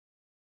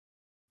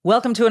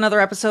Welcome to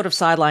another episode of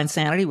Sideline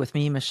Sanity with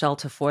me, Michele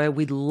Tafoya.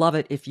 We'd love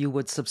it if you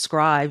would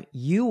subscribe.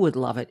 You would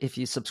love it if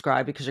you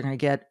subscribe because you're going to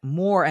get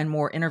more and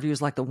more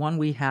interviews like the one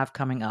we have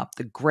coming up,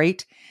 the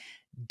great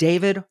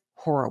David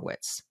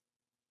Horowitz.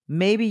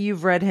 Maybe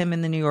you've read him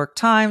in the New York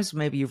Times.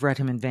 Maybe you've read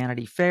him in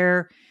Vanity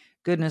Fair.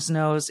 Goodness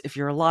knows, if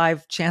you're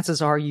alive,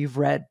 chances are you've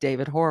read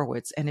David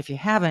Horowitz. And if you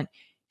haven't,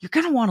 you're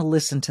going to want to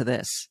listen to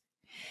this.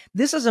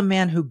 This is a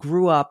man who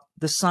grew up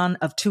the son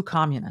of two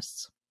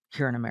communists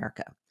here in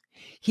America.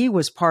 He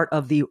was part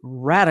of the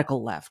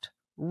radical left,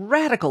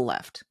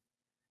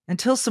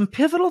 until some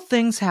pivotal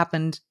things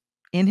happened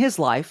in his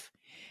life.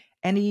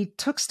 And he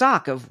took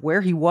stock of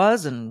where he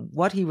was and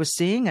what he was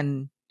seeing.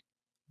 And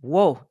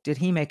whoa, did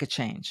he make a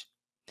change.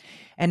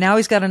 And now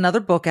he's got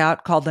another book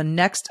out called The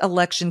Next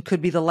Election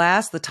Could Be the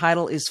Last. The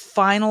title is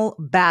Final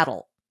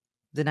Battle.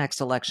 The Next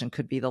Election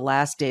Could Be the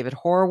Last. David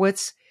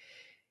Horowitz.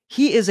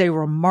 He is a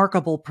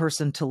remarkable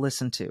person to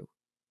listen to.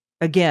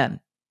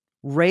 Again,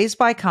 raised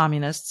by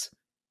communists,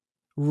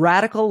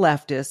 radical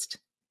leftist,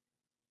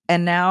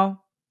 and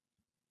now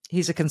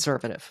he's a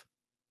conservative.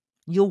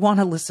 You'll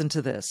want to listen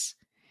to this.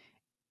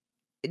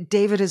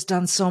 David has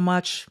done so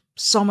much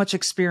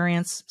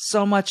experience,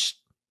 so much.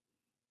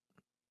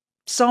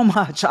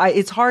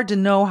 It's hard to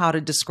know how to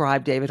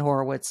describe David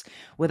Horowitz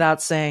without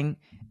saying,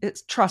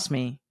 trust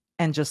me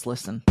and just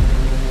listen.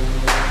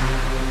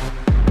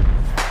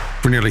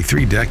 For nearly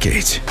 3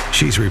 decades,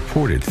 she's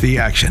reported the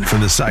action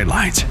from the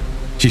sidelines.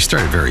 She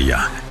started very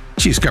young.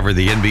 She's covered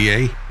the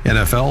NBA,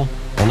 NFL,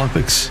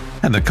 Olympics,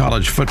 and the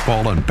college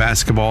football and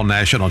basketball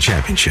national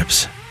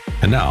championships.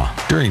 And now,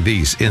 during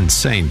these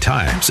insane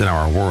times in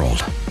our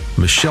world,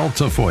 Michele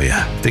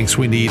Tafoya thinks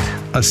we need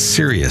a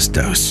serious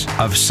dose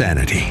of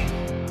sanity.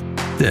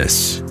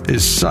 This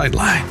is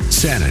Sideline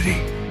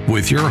Sanity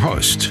with your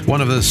host,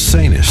 one of the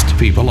sanest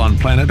people on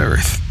planet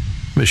Earth,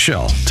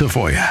 Michele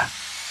Tafoya.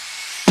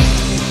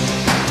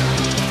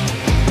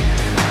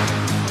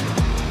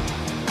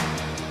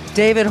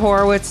 David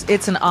Horowitz,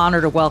 it's an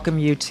honor to welcome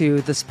you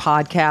to this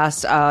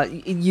podcast.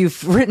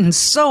 You've written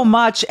so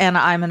much, and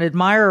I'm an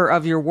admirer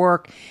of your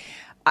work.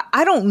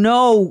 I don't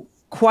know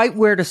quite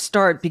where to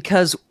start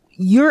because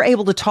you're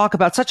able to talk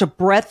about such a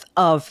breadth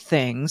of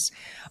things.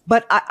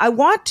 But I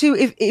want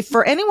to, if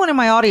for anyone in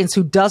my audience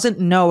who doesn't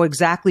know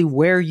exactly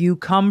where you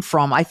come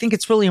from, I think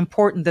it's really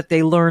important that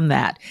they learn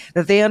that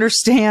they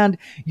understand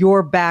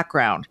your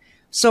background.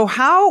 So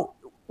how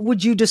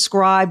would you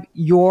describe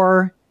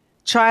your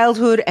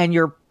childhood and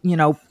your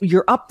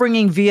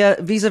upbringing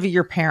vis-a-vis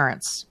your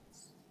parents?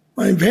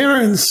 My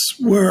parents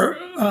were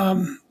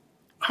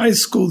high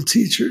school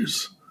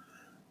teachers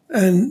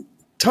and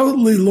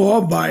totally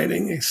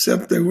law-abiding,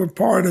 except they were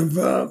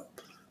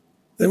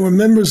they were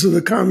members of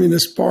the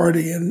Communist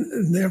Party,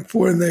 and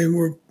therefore they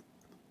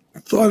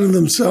thought of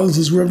themselves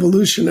as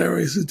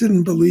revolutionaries who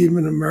didn't believe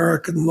in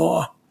American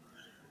law.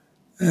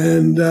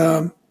 And,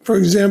 for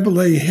example,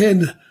 they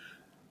hid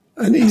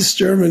an East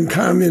German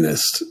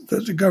communist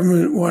that the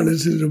government wanted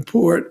to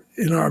deport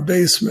in our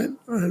basement.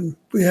 And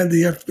we had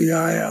the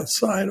FBI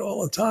outside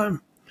all the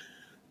time.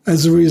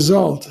 As a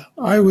result,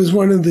 I was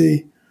one of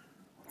the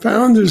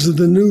founders of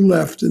the New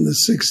Left in the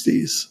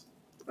 60s.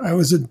 I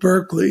was at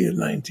Berkeley in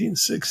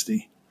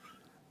 1960.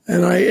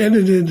 And I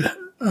edited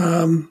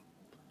the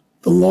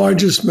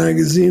largest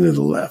magazine of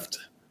the left.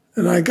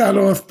 And I got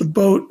off the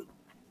boat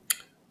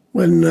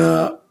when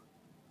the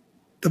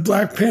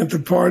Black Panther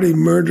Party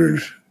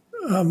murdered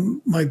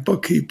my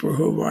bookkeeper,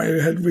 who I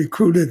had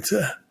recruited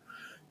to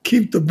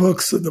keep the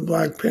books of the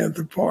Black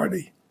Panther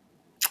Party.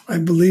 I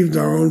believed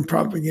our own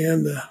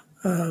propaganda.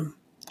 And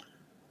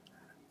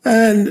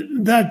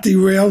that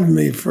derailed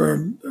me for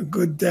a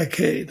good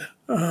decade.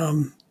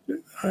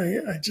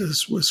 I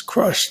just was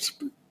crushed,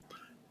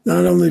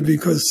 not only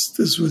because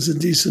this was a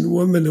decent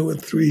woman who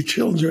had 3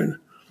 children,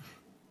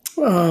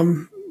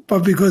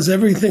 but because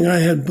everything I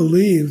had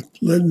believed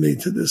led me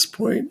to this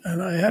point,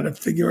 and I had to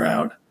figure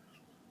out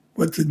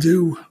what to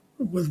do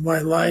with my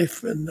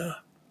life and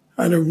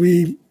how to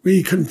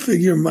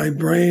reconfigure my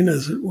brain,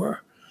 as it were.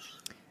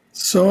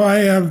 So I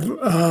have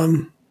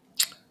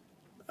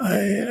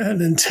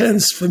an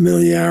intense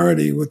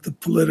familiarity with the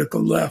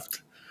political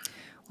left,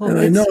 and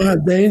I know how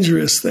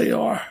dangerous they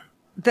are.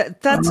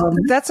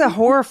 That's a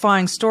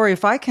horrifying story.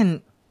 If I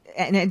can,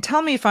 and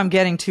tell me if I'm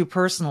getting too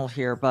personal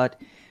here, but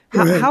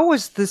how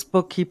was this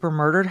bookkeeper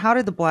murdered? How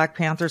did the Black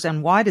Panthers,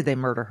 and why did they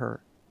murder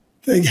her?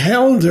 They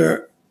held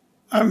her.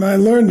 I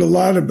learned a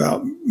lot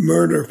about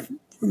murder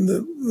when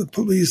the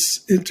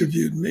police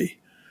interviewed me.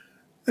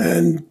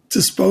 And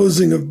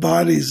disposing of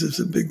bodies is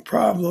a big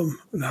problem,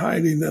 and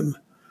hiding them.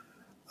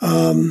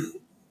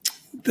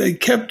 They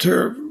kept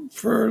her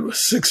for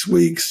 6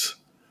 weeks.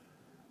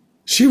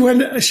 She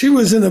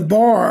was in a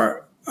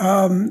bar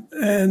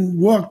and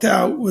walked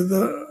out with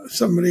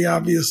somebody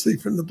obviously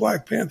from the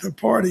Black Panther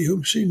Party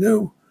whom she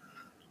knew,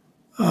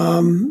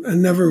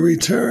 and never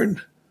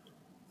returned.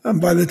 And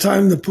by the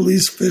time the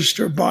police fished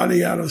her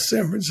body out of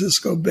San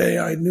Francisco Bay,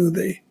 I knew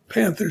the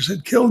Panthers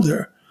had killed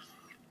her.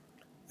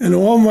 And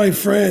all my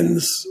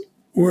friends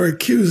were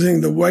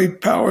accusing the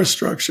white power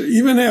structure,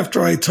 even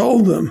after I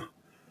told them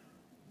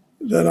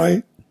that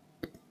I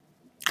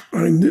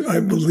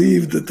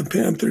believed that the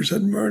Panthers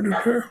had murdered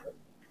her.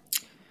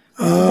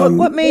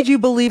 What made you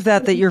believe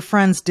that your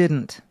friends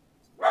didn't?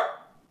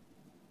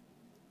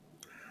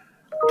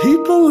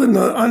 People on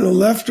the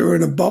left are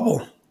in a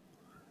bubble.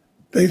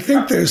 They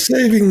think they're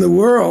saving the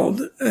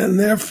world, and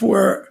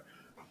therefore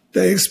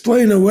they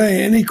explain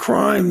away any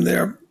crime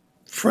their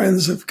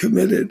friends have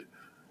committed,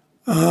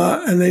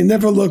 and they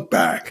never look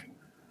back.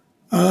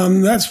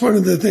 That's one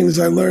of the things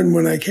I learned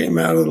when I came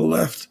out of the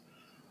left.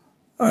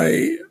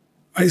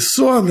 I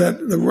saw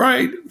that the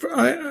right,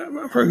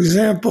 for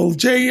example,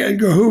 J.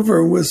 Edgar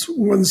Hoover was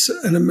once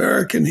an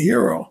American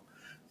hero.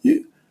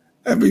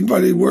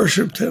 Everybody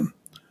worshipped him.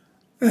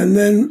 And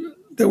then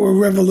there were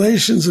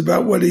revelations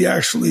about what he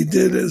actually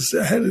did as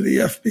the head of the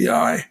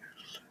FBI.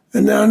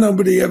 And now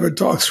nobody ever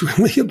talks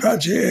really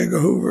about J. Edgar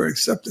Hoover,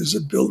 except there's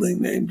a building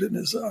named in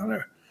his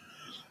honor.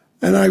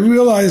 And I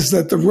realized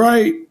that the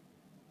right,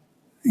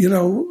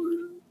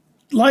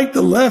 like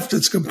the left,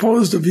 it's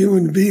composed of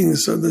human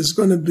beings, so there's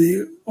going to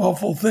be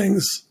awful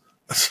things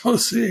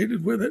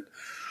associated with it.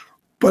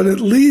 But at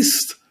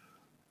least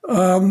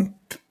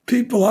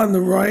people on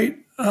the right,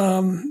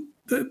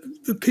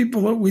 the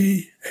people that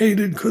we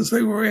hated because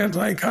they were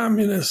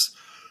anti-communist,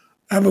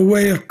 have a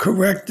way of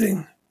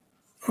correcting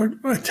or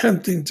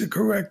attempting to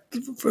correct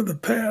for the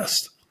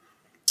past.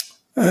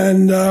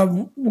 And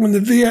when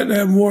the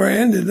Vietnam War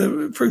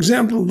ended, for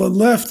example, the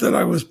left that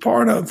I was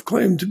part of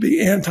claimed to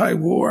be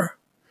anti-war.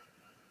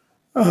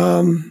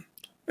 And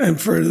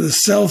for the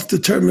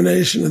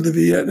self-determination of the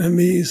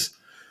Vietnamese.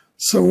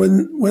 So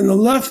when the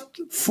left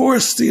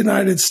forced the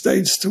United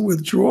States to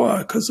withdraw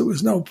because there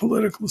was no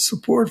political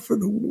support for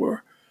the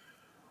war,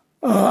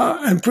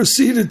 and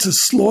proceeded to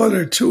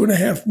slaughter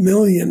 2.5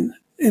 million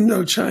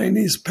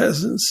Indo-Chinese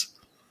peasants,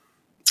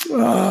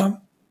 there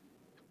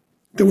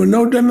were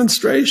no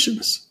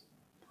demonstrations.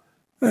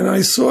 And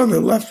I saw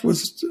the left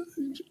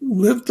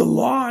lived a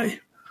lie.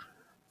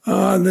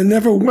 There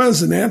never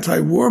was an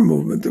anti-war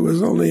movement. There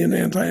was only an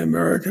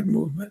anti-American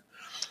movement.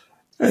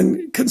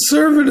 And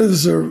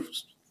conservatives are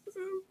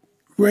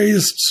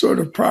raised sort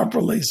of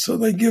properly, so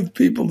they give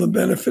people the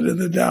benefit of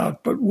the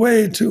doubt, but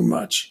way too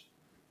much.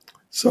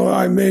 So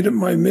I made it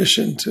my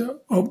mission to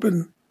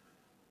open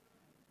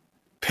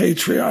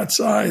patriots'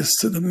 eyes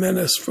to the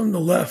menace from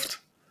the left.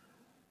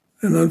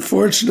 And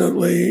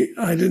unfortunately,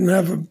 I didn't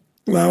have a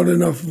loud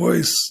enough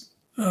voice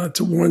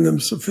to warn them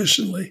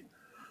sufficiently.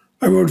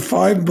 I wrote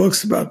 5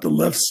 books about the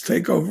left's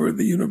takeover of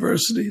the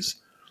universities,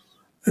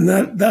 and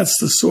that's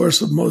the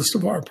source of most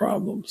of our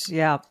problems.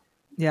 Yeah.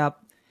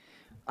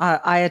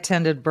 I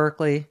attended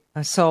Berkeley,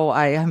 so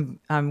I'm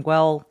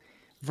well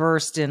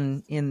versed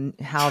in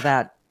how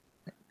that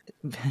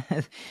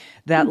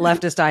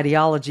leftist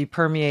ideology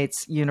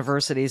permeates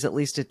universities. At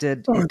least it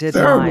did. It did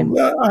mine.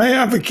 I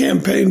have a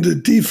campaign to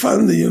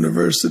defund the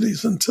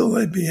universities until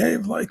they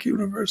behave like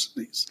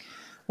universities.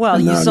 Well,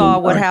 you saw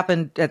what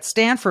happened at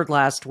Stanford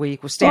last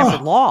week with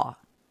Stanford Law.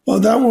 Well,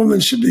 that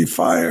woman should be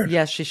fired.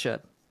 Yes, she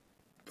should.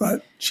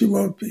 But she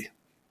won't be.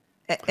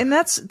 And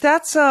that's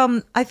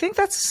I think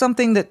that's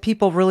something that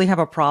people really have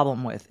a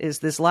problem with, is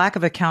this lack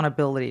of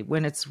accountability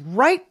when it's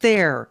right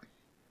there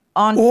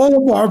on.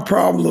 All of our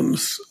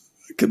problems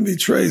can be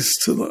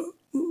traced to the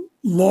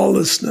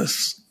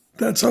lawlessness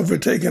that's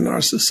overtaken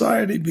our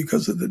society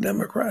because of the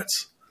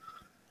Democrats.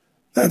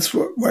 That's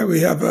why we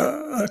have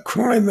a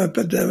crime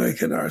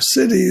epidemic in our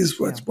cities.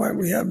 That's why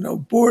we have no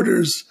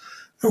borders,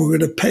 and we're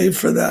going to pay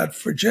for that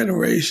for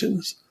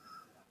generations.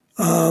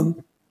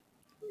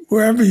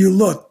 Wherever you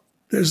look,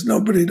 there's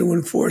nobody to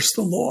enforce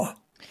the law.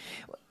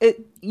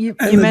 You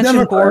the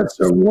mentioned Democrats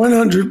are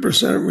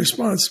 100%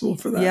 responsible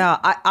for that. Yeah,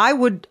 I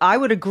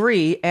would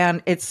agree.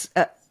 And it's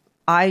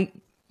I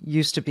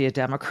used to be a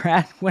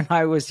Democrat when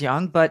I was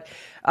young, but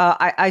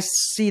I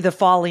see the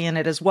folly in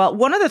it as well.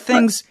 One of the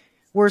things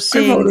we're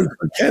seeing. I voted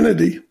for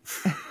Kennedy.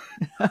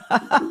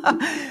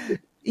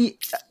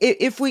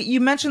 You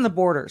mentioned the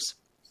borders,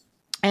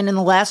 and in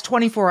the last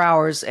 24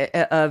 hours,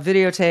 a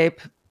videotape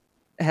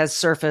has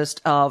surfaced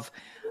of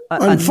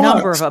a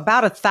number of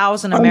about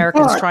 1,000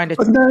 Americans trying to.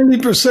 But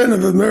 90%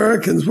 of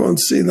Americans won't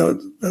see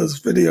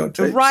those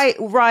videotapes.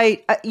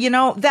 Right.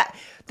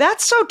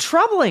 That's so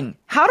troubling.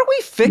 How do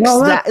we fix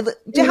that?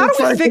 How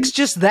do we fix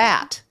just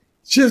that?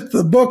 Just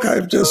the book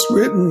I've just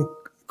written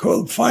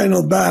called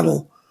Final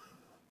Battle.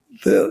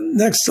 The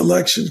next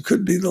election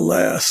could be the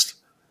last.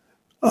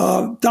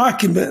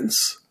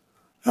 Documents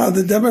how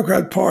the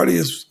Democrat Party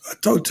is a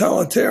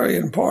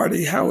totalitarian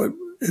party, how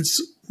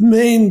its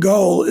main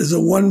goal is a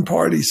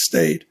one-party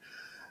state.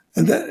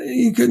 And that,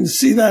 you can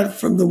see that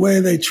from the way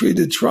they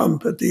treated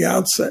Trump at the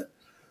outset.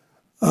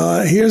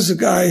 Here's a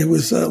guy who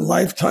was a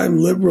lifetime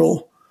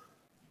liberal,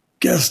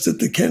 guest at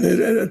the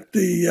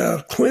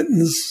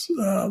Clintons'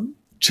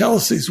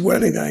 Chelsea's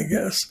wedding, I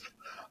guess.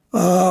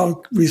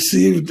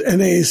 Received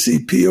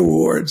NAACP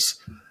awards.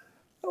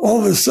 All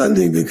of a sudden,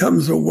 he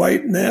becomes a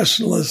white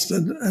nationalist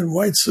and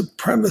white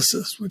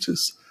supremacist, which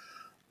is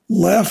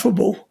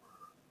laughable.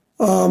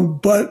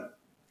 But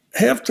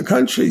half the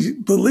country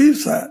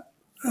believes that,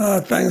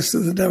 thanks to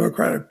the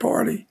Democratic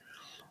Party.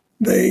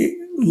 They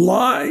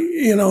lie.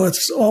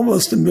 It's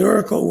almost a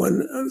miracle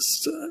when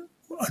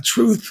a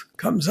truth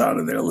comes out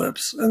of their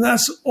lips. And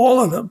that's all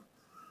of them.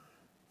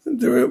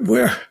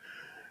 The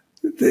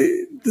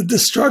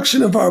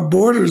destruction of our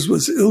borders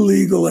was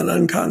illegal and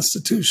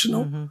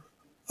unconstitutional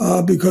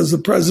because the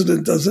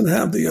president doesn't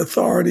have the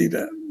authority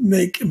to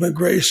make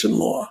immigration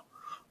law,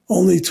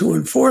 only to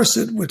enforce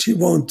it, which he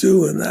won't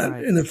do. And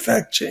that, in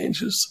effect,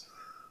 changes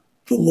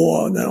the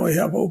law. Now we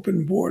have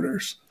open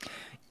borders.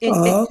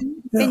 And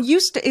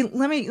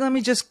let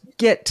me just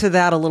get to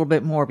that a little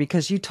bit more,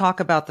 because you talk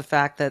about the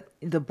fact that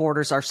the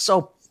borders are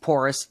so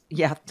porous.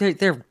 Yeah,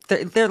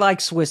 they're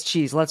like Swiss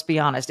cheese. Let's be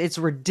honest. It's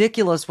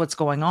ridiculous what's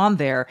going on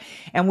there.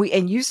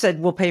 And you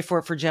said we'll pay for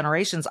it for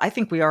generations. I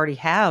think we already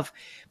have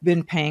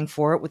been paying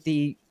for it with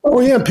the. Oh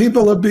yeah,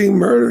 people are being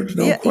murdered.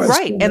 No question.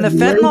 Right, and the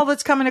fentanyl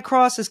that's coming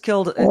across has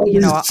killed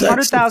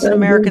 100,000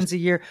 Americans a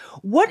year.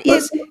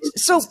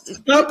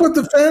 Stop with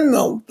the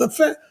fentanyl.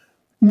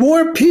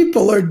 More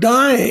people are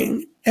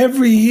dying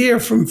every year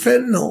from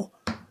fentanyl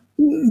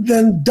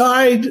than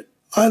died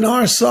on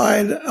our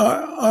side.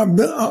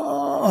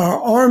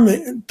 Our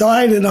army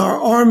died in our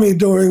army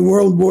during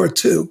World War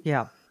II.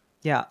 Yeah.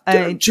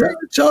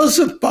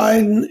 Joseph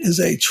Biden is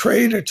a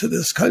traitor to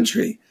this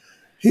country.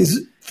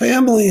 His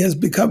family has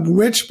become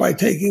rich by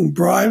taking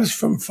bribes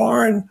from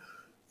foreign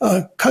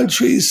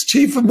countries,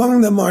 chief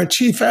among them our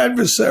chief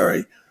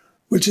adversary,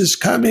 which is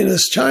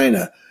Communist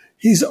China.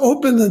 He's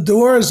opened the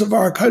doors of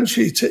our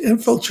country to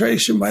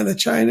infiltration by the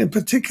China,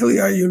 particularly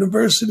our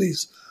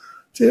universities.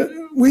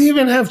 We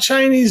even have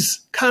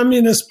Chinese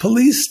communist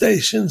police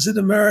stations in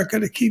America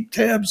to keep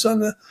tabs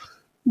on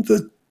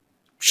the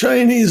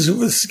Chinese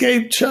who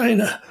escaped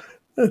China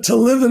to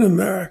live in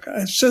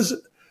America.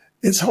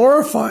 It's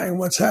horrifying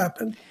what's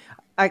happened.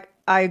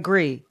 I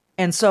agree.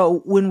 And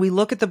so when we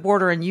look at the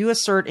border, and you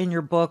assert in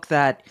your book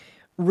that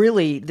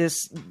really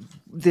this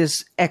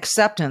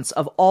acceptance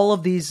of all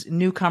of these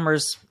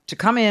newcomers to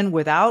come in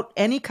without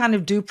any kind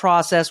of due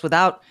process,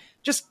 without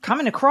just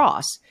coming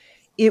across,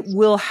 it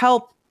will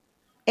help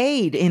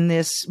aid in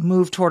this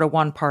move toward a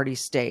one-party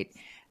state.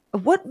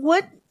 What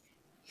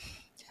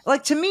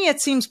like, to me, it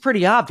seems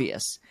pretty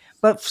obvious,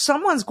 but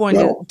someone's going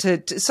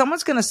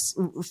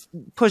to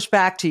push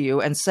back to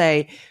you and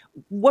say,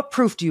 what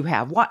proof do you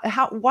have?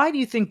 Why do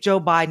you think Joe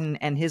Biden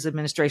and his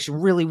administration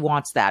really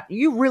wants that?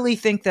 You really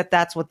think that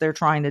that's what they're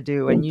trying to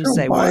do? And you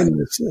say, Biden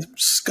is a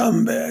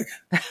scumbag.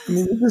 I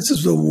mean, this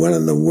is one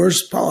of the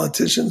worst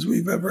politicians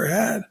we've ever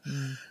had.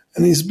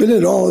 And he's been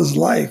it all his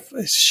life,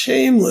 a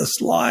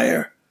shameless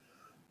liar.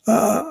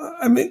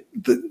 I mean,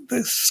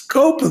 the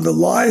scope of the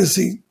lies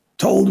he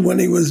told when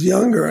he was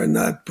younger and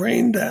not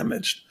brain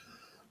damaged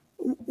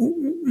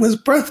was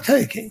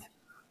breathtaking.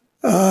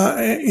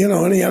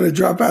 And he had to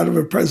drop out of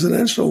a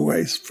presidential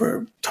race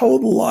for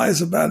total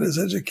lies about his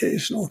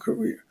educational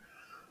career.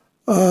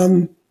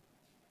 They're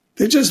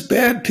just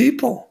bad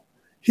people.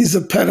 He's a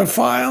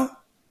pedophile.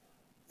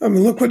 I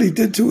mean, look what he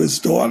did to his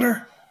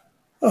daughter.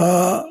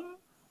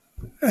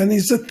 And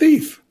he's a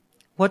thief.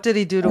 What did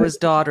he do to his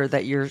daughter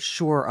that you're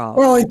sure of?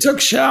 Well, he took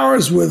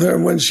showers with her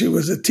when she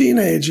was a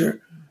teenager.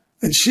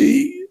 And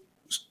she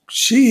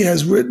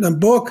has written a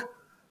book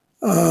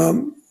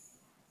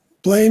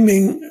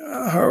blaming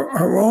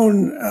her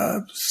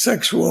own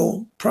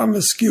sexual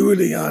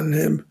promiscuity on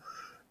him,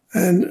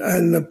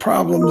 and the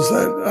problems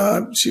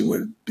that she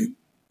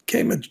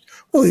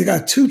he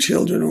got 2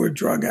 children who were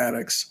drug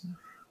addicts.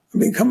 I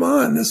mean, come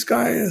on, this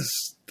guy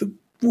is the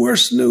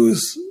worst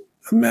news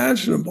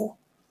imaginable.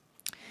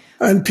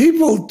 And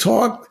people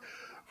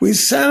we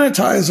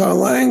sanitize our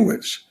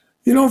language.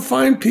 You don't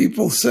find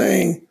people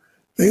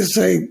they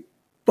say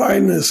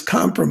Biden is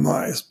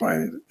compromised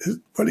by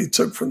what he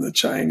took from the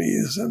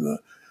Chinese and the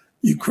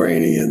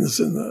Ukrainians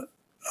and the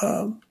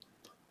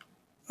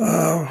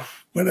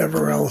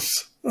whatever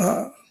else.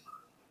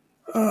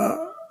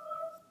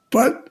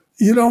 But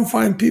you don't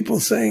find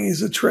people saying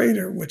he's a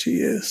traitor, which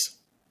he is.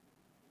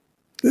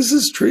 This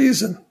is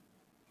treason.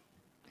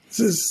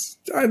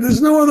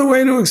 There's no other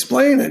way to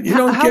explain it.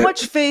 How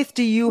much faith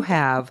do you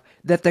have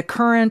that the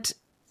current,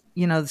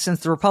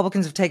 since the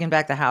Republicans have taken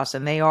back the House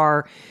and they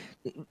are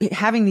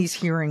having these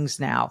hearings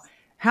now,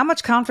 how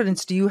much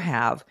confidence do you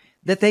have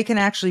that they can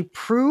actually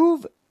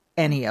prove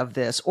any of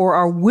this, or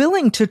are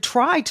willing to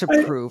try to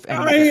prove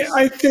any of this?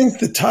 I think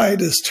the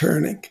tide is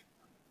turning.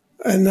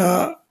 And,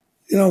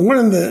 one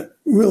of the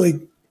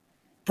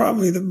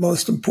probably the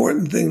most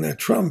important thing that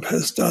Trump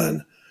has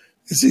done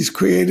is he's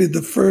created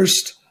the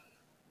first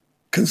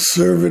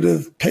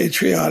conservative,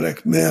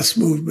 patriotic mass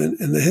movement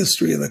in the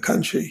history of the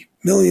country.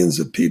 Millions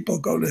of people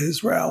go to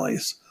his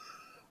rallies.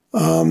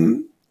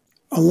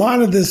 A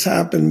lot of this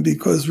happened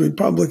because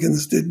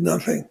Republicans did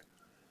nothing.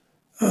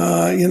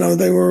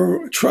 They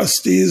were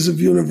trustees of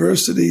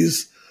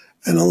universities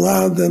and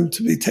allowed them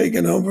to be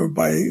taken over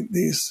by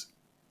these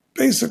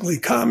basically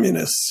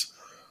communists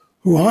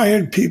who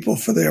hired people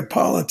for their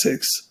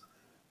politics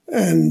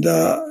and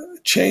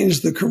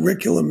changed the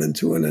curriculum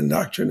into an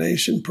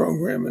indoctrination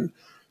program and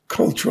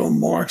cultural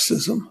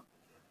Marxism.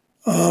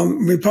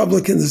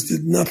 Republicans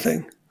did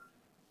nothing.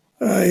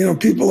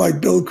 People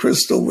like Bill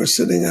Kristol were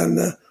sitting on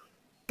the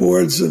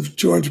boards of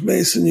George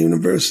Mason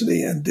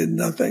University and did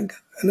nothing.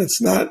 And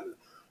it's not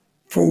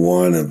for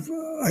one of,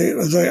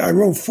 I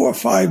wrote 4 or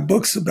 5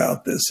 books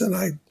about this, and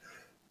I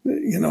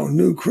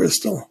knew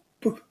Kristol.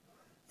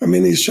 I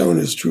mean, he's shown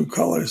his true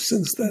colors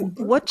since then.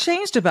 What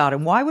changed about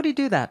him? Why would he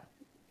do that?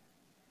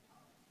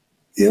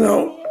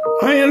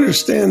 I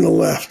understand the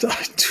left.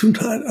 I do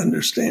not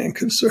understand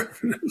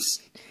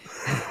conservatives.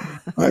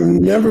 I've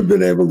never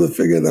been able to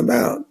figure them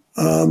out.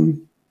 The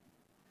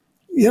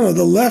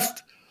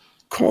left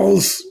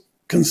calls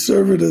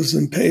conservatives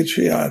and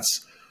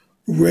patriots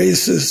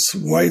racists,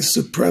 white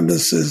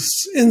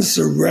supremacists,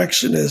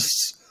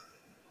 insurrectionists,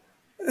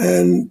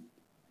 and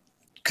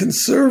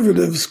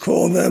conservatives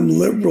call them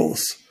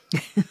liberals.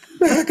 What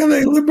the heck are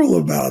they liberal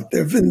about?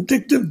 They're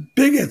vindictive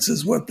bigots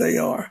is what they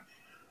are.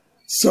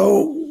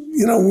 So,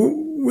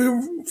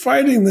 we're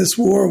fighting this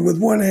war with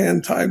one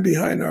hand tied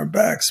behind our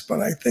backs,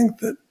 but I think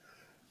that,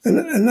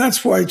 and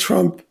that's why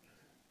Trump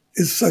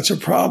is such a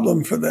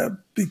problem for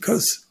them,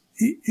 because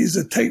he's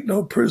a take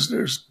no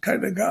prisoners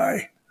kind of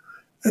guy.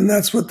 And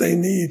that's what they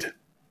need.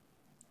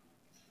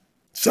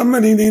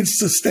 Somebody needs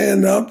to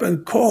stand up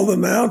and call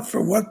them out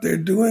for what they're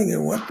doing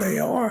and what they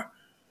are.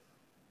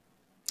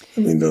 I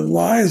mean, the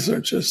lies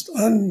are just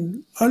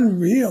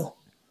unreal.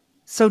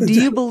 So do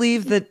you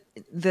believe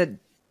that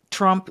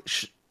Trump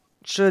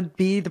should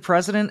be the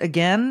president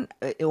again?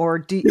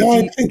 Or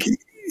I think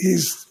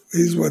he's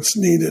what's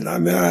needed. I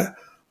mean, I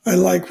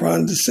like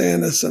Ron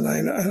DeSantis, and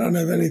I don't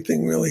have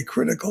anything really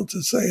critical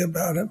to say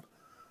about him.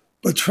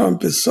 But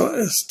Trump is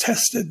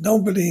tested.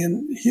 Nobody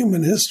in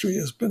human history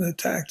has been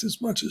attacked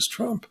as much as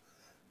Trump,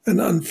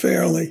 and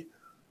unfairly.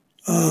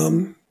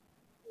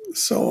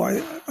 So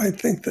I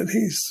think that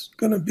he's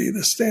going to be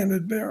the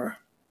standard bearer.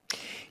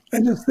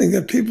 I just think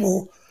that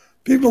people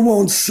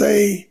won't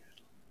say,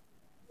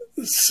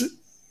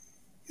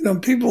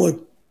 people are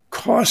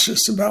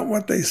cautious about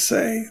what they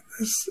say.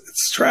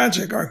 It's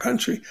tragic. Our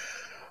country,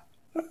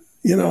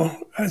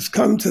 has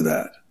come to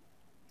that.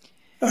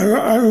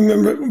 I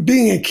remember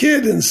being a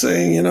kid and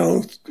saying,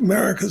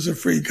 America's a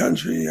free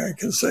country. I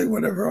can say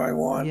whatever I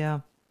want.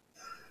 Yeah.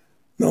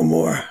 No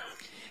more.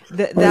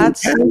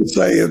 That's, you can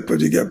say it,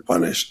 but you get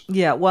punished.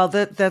 Yeah. Well,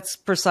 that's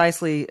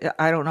precisely,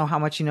 I don't know how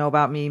much you know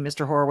about me,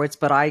 Mr. Horowitz,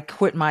 but I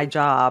quit my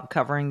job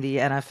covering the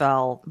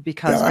NFL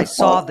because I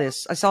saw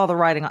this. I saw the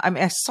writing. I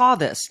mean, I saw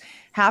this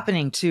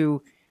happening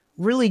to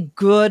really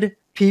good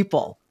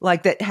people,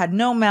 like that had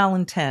no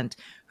malintent,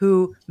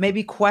 who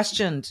maybe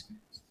questioned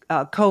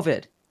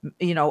COVID,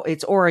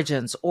 its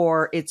origins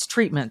or its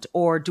treatment,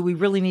 or do we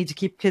really need to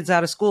keep kids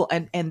out of school?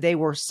 And they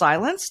were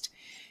silenced.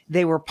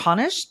 They were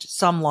punished.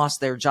 Some lost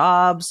their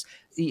jobs,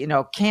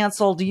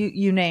 canceled,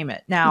 you name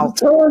it. Now,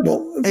 it's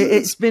horrible.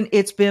 It's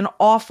been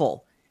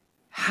awful.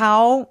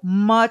 How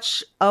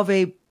much of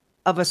a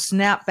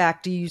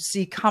snapback do you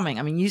see coming?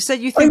 I mean, you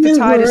said you think the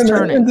tide is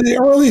turning. In the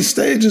early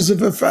stages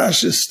of a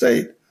fascist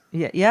state.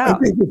 Yeah. I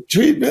think the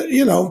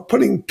treatment,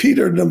 putting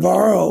Peter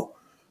Navarro,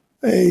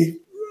 a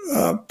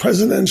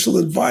presidential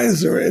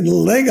advisor, in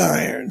leg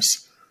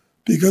irons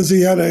because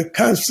he had a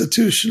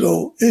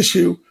constitutional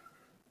issue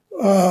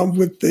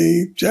with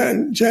the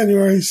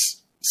January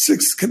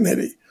 6th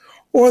committee,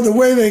 or the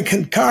way they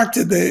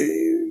concocted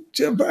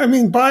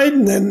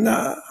Biden and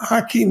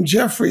Hakeem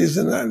Jeffries,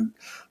 and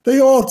they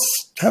all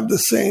have the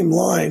same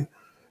line.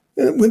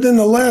 Within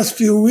the last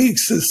few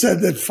weeks, it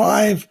said that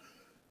 5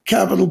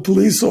 Capitol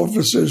police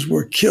officers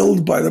were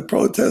killed by the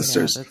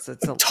protesters. Yeah, it's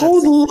a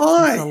total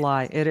lie. It's a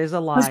lie. It is a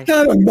lie. That's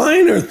not a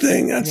minor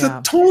thing. That's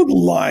a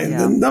total lie. Yeah.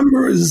 The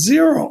number is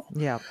 0.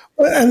 Yeah.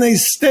 And they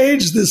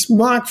staged this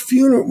mock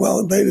funeral.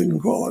 Well, they didn't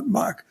call it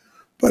mock,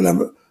 but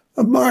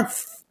a mock,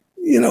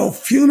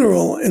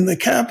 funeral in the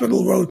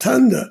Capitol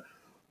Rotunda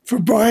for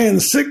Brian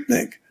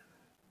Sicknick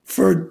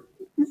for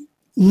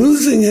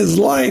losing his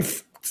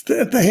life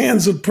at the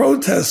hands of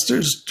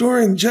protesters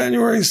during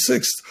January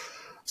 6th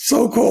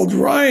so-called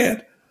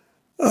riot.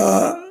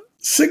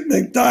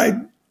 Sicknick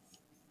died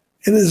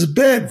in his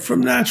bed from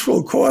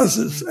natural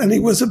causes, and he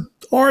was an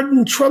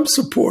ardent Trump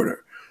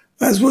supporter,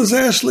 as was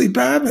Ashley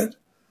Babbitt.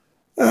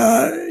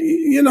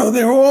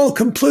 They're all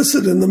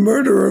complicit in the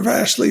murder of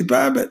Ashley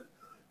Babbitt.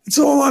 It's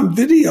all on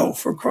video,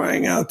 for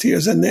crying out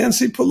tears. And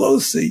Nancy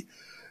Pelosi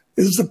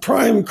is the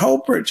prime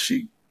culprit.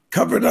 She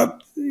covered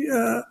up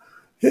the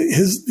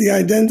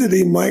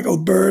identity. Michael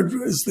Byrd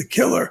is the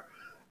killer,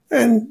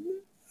 and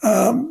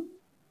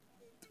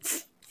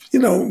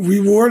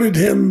rewarded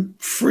him,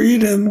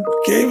 freed him,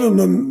 gave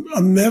him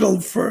a medal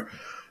for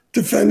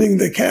defending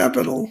the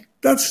Capitol.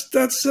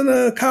 That's an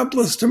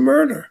accomplice to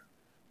murder.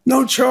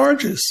 No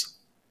charges.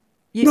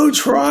 No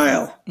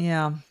trial.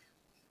 Yeah.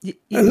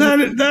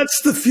 And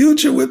that's the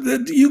future.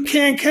 You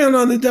can't count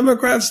on the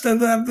Democrats to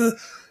have a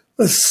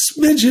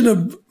smidgen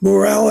of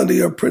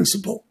morality or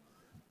principle.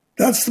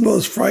 That's the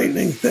most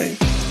frightening thing.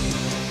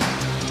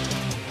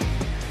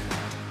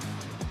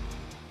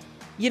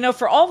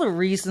 For all the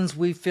reasons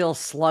we feel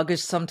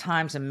sluggish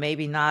sometimes and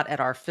maybe not at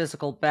our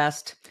physical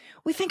best,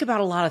 we think about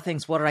a lot of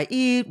things. What did I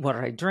eat? What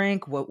did I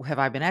drink? What have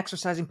I been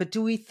exercising? But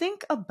do we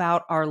think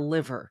about our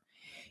liver?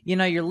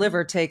 Your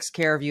liver takes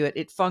care of you.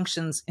 It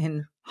functions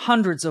in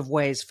hundreds of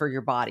ways for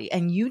your body,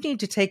 and you need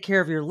to take care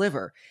of your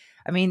liver.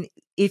 I mean,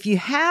 if you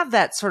have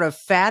that sort of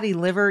fatty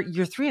liver,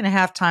 you're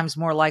 3.5 times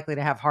more likely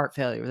to have heart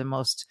failure than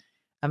most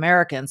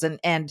Americans.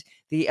 And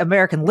the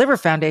American Liver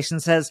Foundation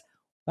says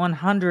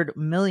 100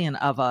 million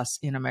of us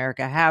in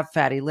America have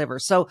fatty liver.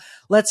 So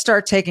let's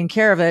start taking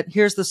care of it.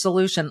 Here's the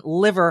solution: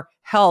 Liver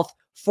Health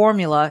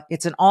Formula.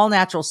 It's an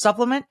all-natural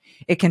supplement.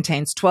 It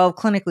contains 12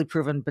 clinically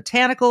proven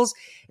botanicals.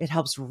 It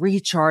helps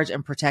recharge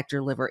and protect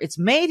your liver. It's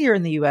made here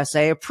in the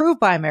USA,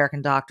 approved by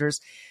American doctors.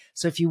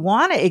 So if you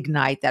want to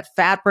ignite that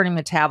fat-burning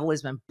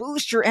metabolism and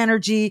boost your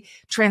energy,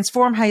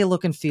 transform how you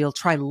look and feel,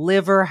 try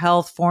Liver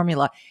Health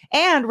Formula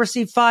and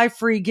receive 5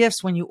 free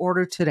gifts when you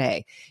order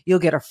today. You'll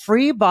get a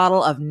free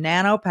bottle of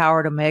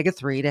nano-powered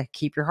omega-3 to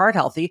keep your heart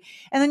healthy,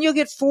 and then you'll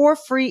get 4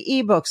 free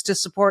ebooks to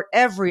support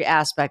every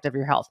aspect of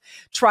your health.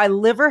 Try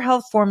Liver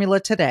Health Formula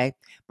today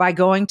by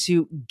going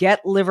to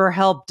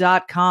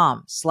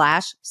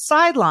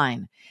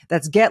getliverhelp.com/sideline.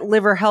 That's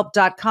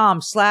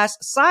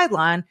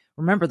getliverhelp.com/sideline.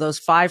 Remember those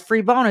 5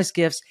 free bonus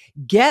gifts.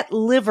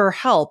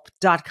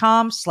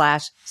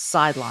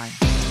 Getliverhelp.com/sideline.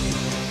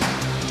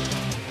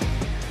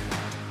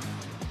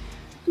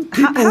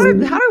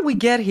 How did we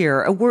get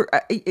here?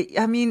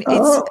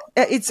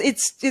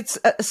 It's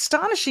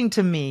astonishing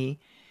to me.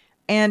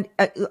 And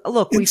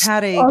look, we've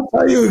had I'll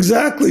tell you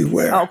exactly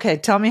where. Okay,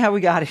 tell me how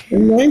we got here.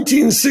 In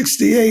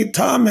 1968,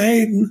 Tom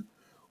Hayden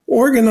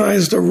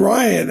organized a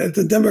riot at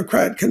the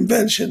Democrat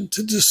convention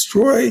to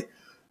destroy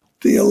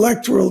the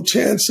electoral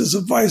chances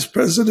of Vice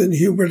President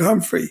Hubert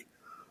Humphrey,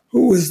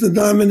 who was the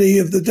nominee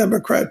of the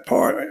Democrat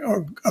Party,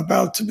 or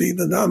about to be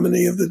the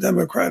nominee of the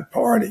Democrat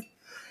Party.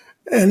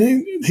 And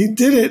he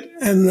did it,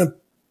 and the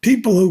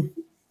people who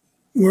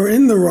were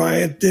in the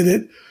riot did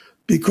it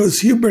because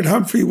Hubert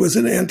Humphrey was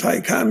an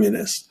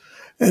anti-communist.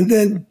 And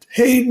then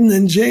Hayden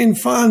and Jane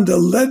Fonda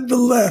led the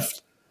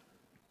left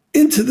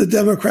into the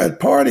Democrat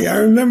Party. I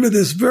remember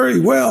this very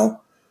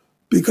well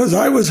because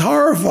I was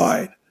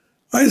horrified.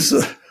 I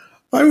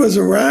was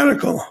a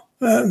radical,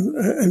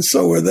 and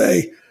so were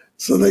they.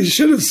 So they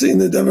should have seen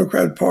the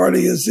Democrat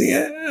Party as the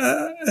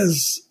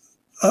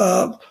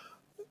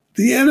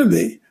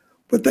enemy.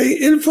 But they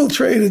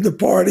infiltrated the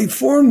party,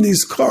 formed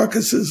these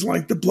caucuses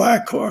like the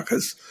Black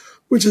Caucus,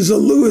 which is a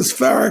Louis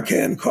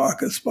Farrakhan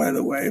caucus, by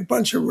the way, a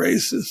bunch of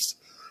racists.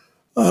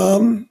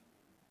 And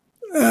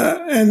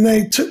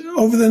they took,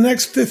 over the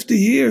next 50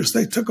 years,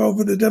 they took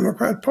over the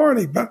Democrat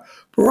Party. But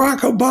Barack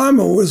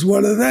Obama was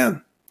one of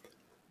them.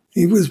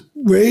 He was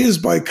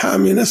raised by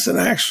communists, and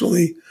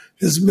actually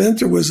his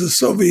mentor was a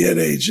Soviet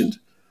agent.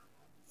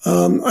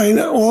 I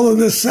know all of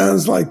this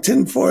sounds like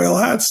tinfoil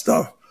hat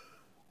stuff,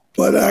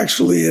 but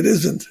actually it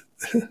isn't.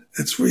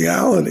 It's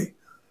reality.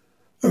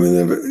 I mean,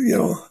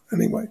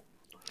 anyway,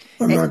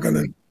 I'm not going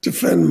to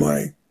defend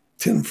my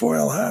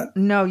tinfoil hat.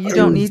 No, you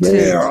don't need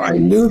to. I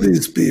knew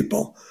these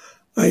people.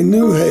 I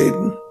knew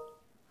Hayden.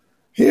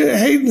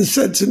 Hayden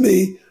said to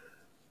me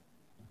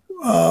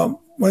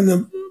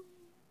when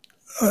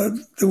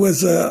there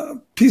was a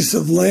piece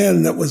of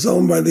land that was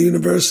owned by the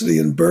university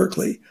in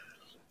Berkeley,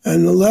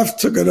 and the left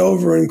took it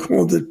over and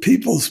called it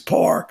People's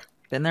Park.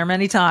 Been there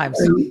many times.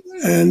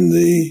 And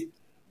the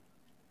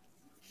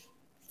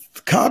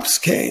cops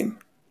came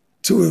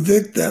to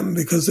evict them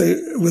because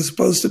it was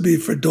supposed to be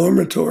for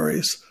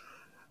dormitories.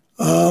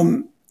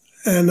 And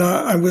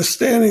I was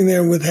standing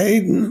there with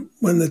Hayden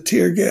when the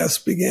tear gas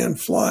began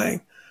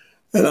flying.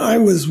 And I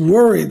was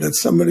worried that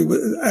somebody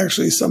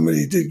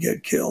did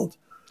get killed,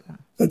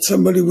 that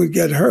somebody would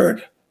get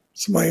hurt.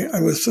 So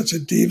I was such a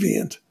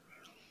deviant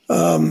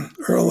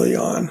early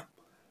on.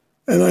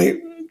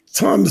 And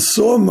Tom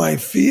saw my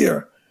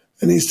fear,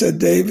 and he said,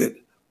 David,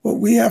 what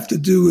we have to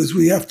do is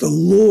we have to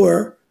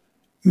lure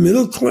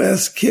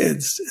middle-class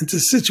kids into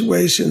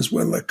situations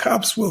where the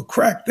cops will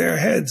crack their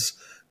heads,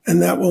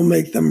 and that will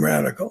make them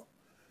radical.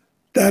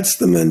 That's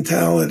the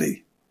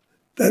mentality.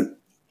 That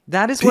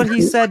is what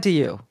he said to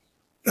you.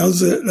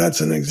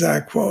 That's an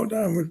exact quote.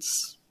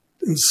 It's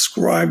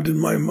inscribed in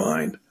my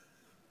mind.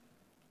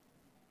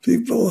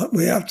 We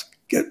have to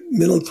get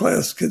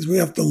middle-class kids. We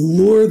have to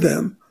lure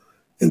them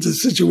into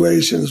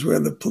situations where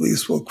the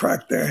police will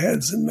crack their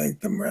heads and make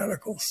them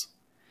radicals.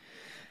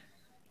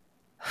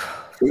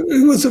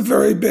 He was a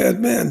very bad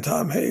man,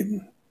 Tom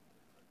Hayden.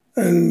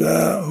 And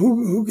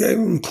who gave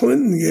him?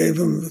 Clinton gave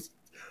him the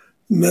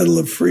Medal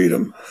of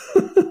Freedom.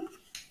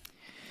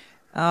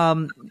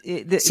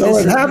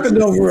 It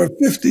happened over a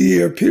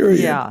 50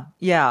 period.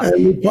 Yeah.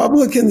 And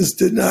Republicans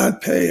did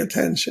not pay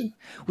attention.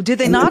 Did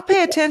they not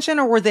pay attention,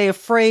 or were they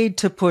afraid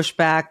to push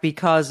back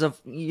because of,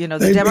 the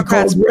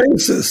Democrats? They were called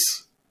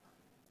racists.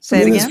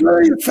 Say it again? It's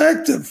very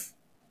effective.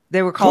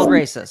 They were called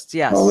racists,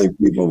 yes. Calling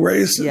people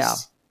racist. Yeah.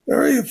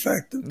 Very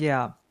effective.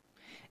 Yeah.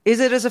 Is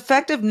it as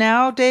effective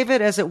now,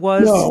 David, as it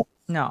was?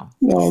 No,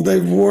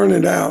 they've worn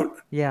it out.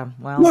 Yeah,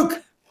 well.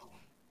 Look,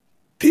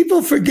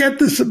 people forget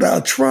this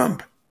about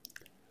Trump,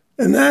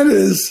 and that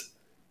is,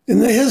 in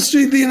the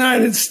history of the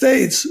United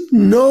States,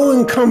 no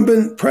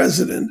incumbent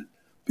president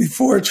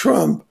before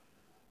Trump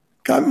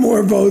got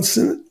more votes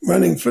in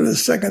running for the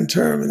second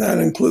term, and that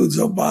includes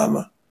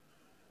Obama.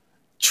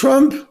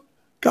 Trump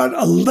got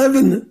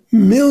 11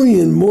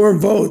 million more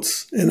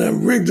votes in a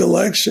rigged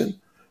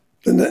election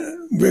than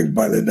rigged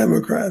by the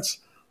Democrats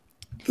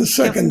the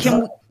second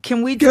time.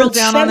 Can we drill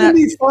down on that?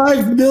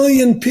 75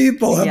 million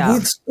people have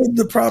withstood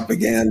the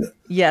propaganda.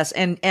 Yes,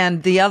 and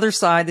the other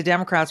side, the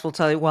Democrats will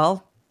tell you,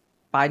 well,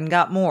 Biden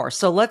got more.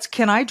 So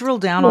can I drill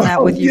down on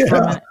that with you for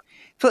a minute?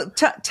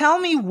 Tell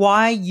me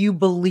why you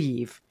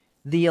believe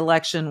the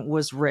election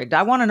was rigged.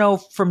 I want to know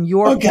from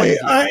your point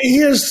of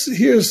view.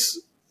 Here's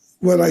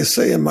what I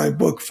say in my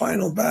book,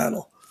 Final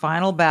Battle.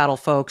 Final Battle,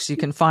 folks. You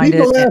can find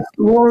People it. Ask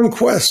the wrong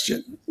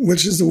question,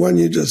 which is the one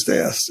you just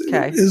asked.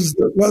 Okay.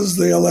 Was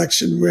the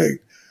election rigged?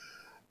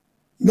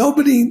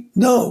 Nobody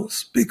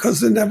knows because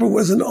there never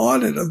was an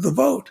audit of the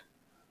vote.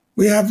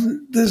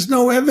 There's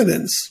no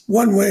evidence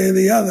one way or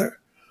the other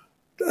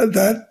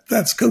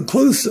that's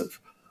conclusive.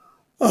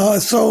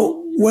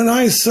 So when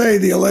I say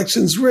the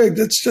election's rigged,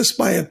 it's just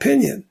my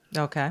opinion.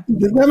 Okay.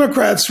 The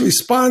Democrats'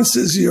 response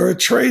is you're a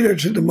traitor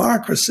to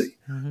democracy,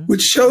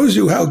 which shows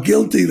you how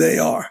guilty they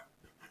are.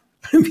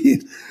 I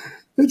mean,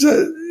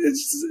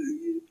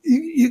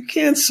 you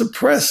can't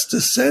suppress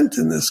dissent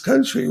in this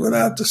country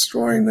without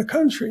destroying the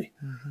country.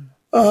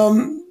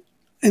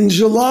 In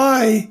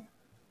July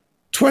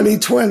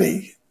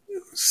 2020,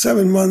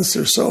 7 months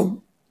or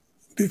so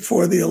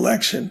before the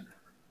election,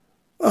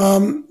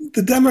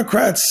 the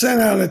Democrats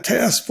sent out a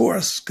task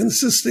force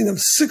consisting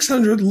of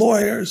 600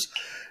 lawyers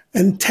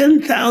and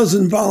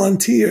 10,000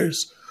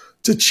 volunteers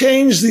to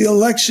change the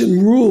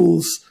election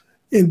rules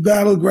in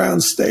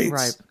battleground states.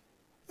 Right.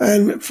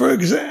 And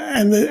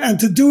and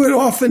to do it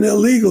often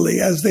illegally,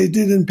 as they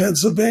did in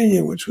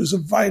Pennsylvania, which was a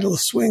vital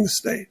swing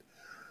state.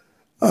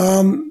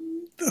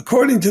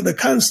 According to the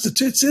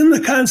Constitution, it's in the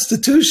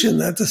Constitution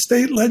that the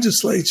state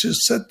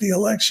legislatures set the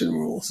election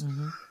rules.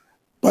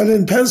 But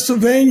in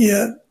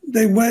Pennsylvania,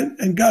 they went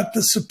and got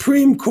the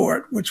Supreme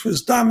Court, which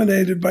was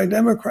dominated by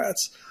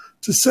Democrats,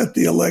 to set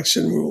the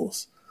election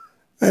rules.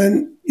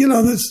 And,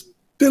 there's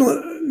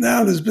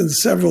been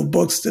several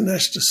books.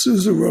 Dinesh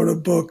D'Souza wrote a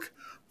book.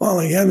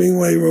 Molly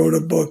Hemingway wrote a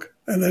book.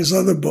 And there's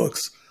other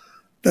books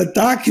that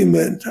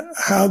document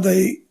how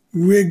they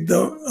rigged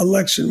the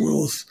election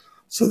rules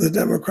so the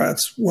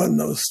Democrats won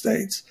those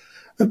states.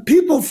 And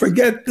people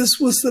forget this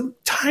was the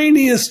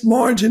tiniest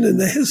margin in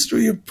the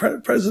history of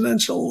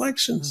presidential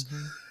elections.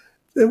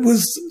 It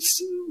was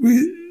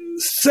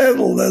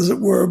settled, as it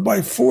were,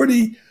 by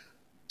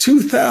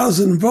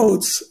 42,000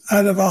 votes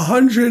out of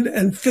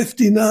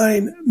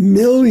 159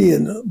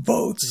 million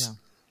votes.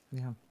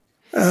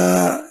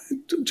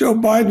 Joe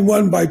Biden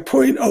won by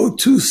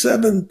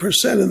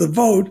 0.027% of the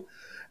vote.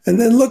 And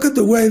then look at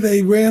the way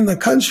they ran the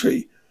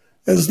country,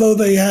 as though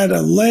they had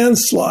a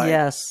landslide.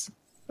 Yes.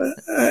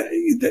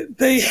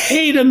 They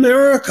hate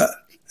America,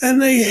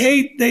 and they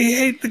hate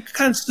the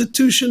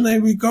Constitution they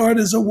regard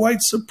as a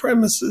white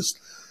supremacist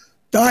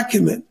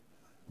document.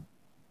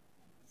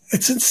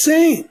 It's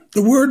insane.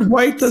 The word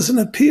white doesn't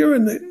appear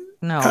in the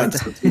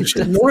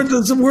Constitution, nor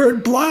does the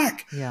word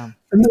black. Yeah.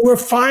 And there were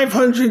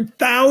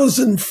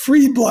 500,000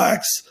 free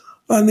blacks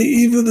on the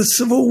eve of the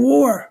Civil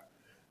War.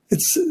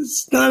 It's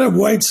not a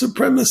white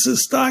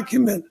supremacist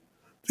document.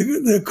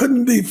 There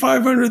couldn't be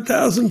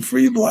 500,000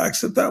 free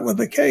blacks if that were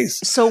the case.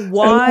 So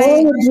why? And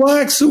all the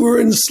blacks who were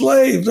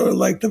enslaved, or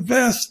like the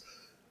vast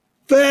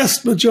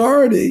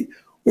majority,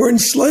 were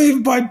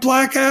enslaved by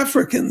black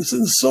Africans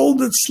and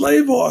sold at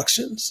slave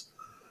auctions.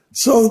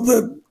 So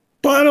the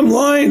bottom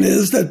line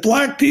is that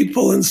black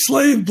people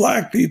enslaved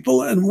black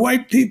people, and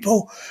white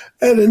people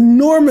at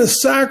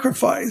enormous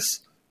sacrifice,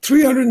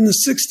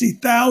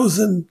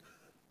 360,000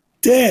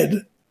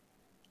 dead,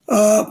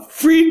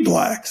 freed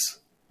blacks.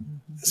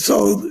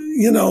 So,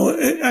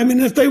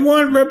 if they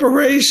want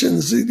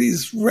reparations,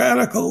 these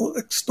radical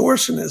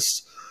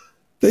extortionists,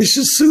 they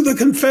should sue the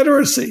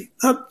Confederacy,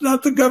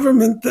 not the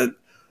government that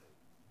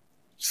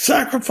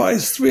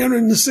sacrificed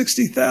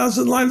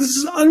 360,000 lives. This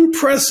is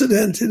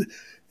unprecedented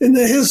in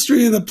the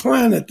history of the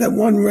planet that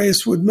one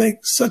race would make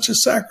such a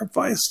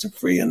sacrifice to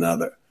free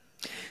another.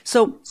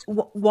 So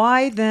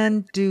why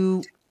then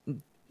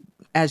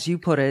as you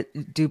put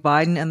it, do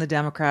Biden and the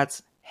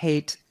Democrats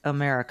hate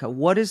America?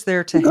 What is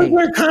there to hate? Because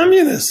they're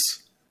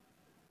communists.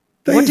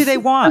 What do they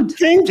want?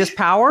 Just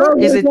power?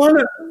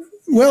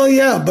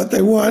 But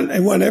they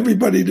want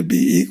everybody to be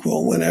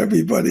equal when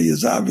everybody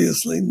is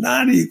obviously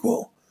not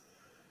equal.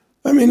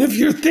 I mean, if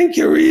you think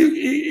you're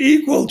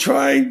equal,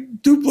 try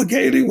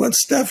duplicating what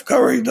Steph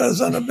Curry does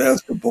on a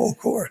basketball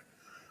court,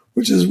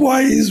 which is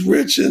why he's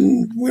rich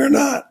and we're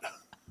not.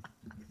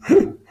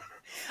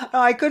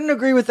 I couldn't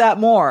agree with that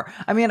more.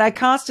 I mean, I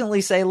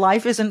constantly say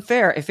life isn't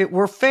fair. If it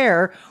were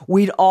fair,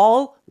 we'd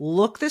all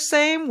look the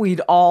same.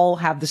 We'd all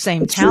have the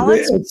same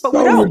talents, but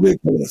we don't.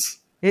 Ridiculous.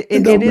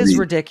 It is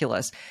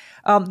ridiculous.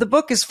 The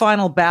book is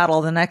Final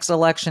Battle. The next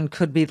election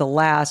could be the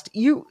last.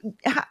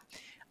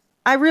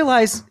 I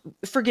realize,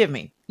 forgive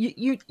me,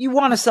 you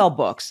want to sell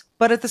books,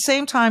 but at the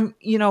same time,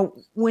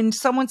 when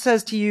someone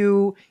says to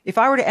you, if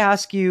I were to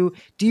ask you,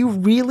 do you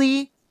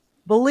really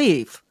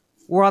believe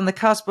we're on the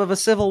cusp of a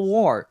civil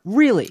war?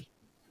 Really?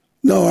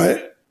 No,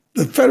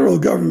 the federal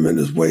government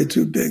is way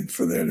too big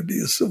for there to be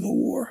a civil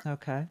war.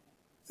 Okay.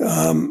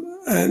 And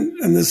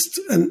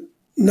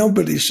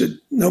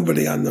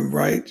nobody on the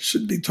right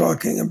should be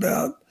talking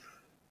about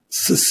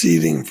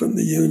seceding from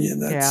the Union.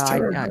 That's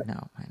terrible. I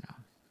know.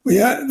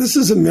 This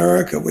is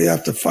America. We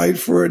have to fight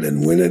for it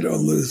and win it or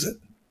lose it.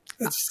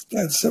 It's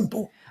that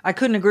simple. I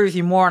couldn't agree with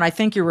you more. And I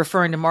think you're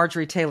referring to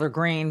Marjorie Taylor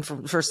Greene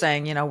for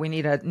saying, we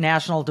need a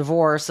national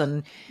divorce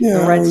and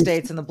the red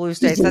states and the blue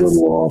states. That's a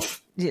little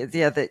off.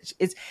 It's,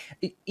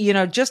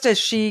 just as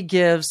she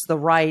gives the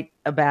right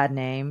a bad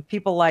name,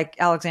 people like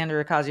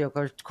Alexandria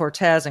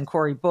Ocasio-Cortez and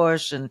Cori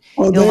Bush and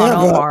Ilhan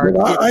Omar.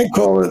 I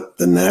call it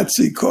the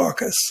Nazi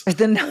caucus.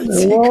 The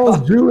Nazi They're all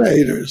caucus. Jew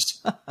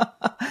haters.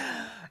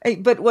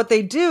 But what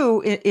they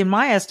do, in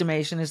my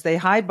estimation, is they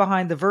hide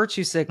behind the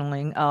virtue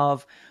signaling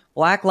of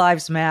Black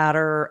Lives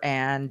Matter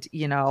and,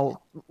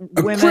 women.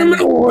 A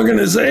criminal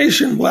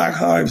organization, Black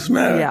Lives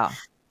Matter. Yeah.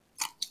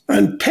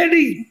 And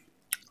petty,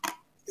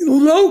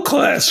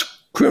 low-class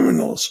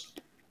criminals.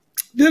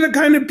 They're the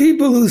kind of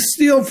people who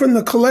steal from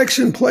the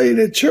collection plate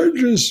at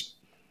churches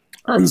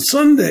on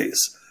Sundays.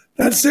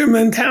 That's their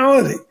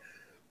mentality.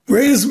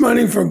 Raise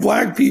money for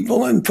Black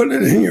people and put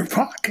it in your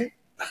pocket.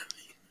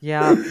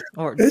 Yeah,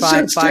 or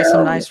buy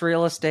some nice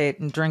real estate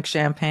and drink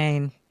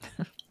champagne.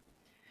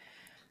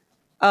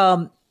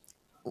 I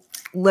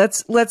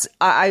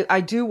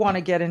do want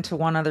to get into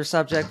one other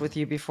subject with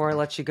you before I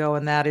let you go,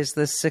 and that is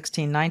this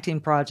 1619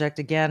 project,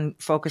 again,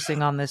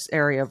 focusing on this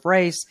area of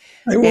race.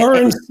 They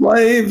weren't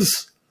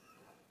slaves.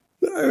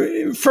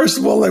 First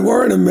of all, they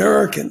weren't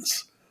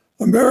Americans.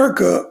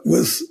 America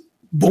was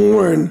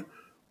born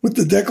with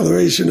the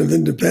Declaration of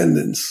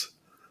Independence,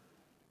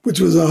 which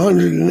was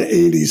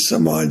 180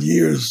 some odd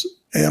years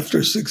after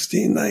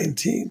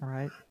 1619.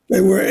 Right.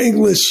 They were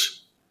English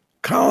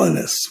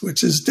colonists,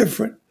 which is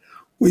different.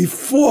 We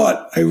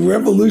fought a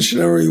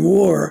revolutionary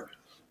war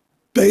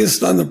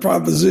based on the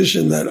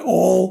proposition that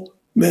all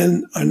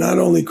men are not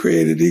only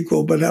created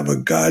equal, but have a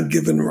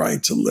God-given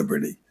right to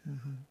liberty.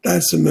 Mm-hmm.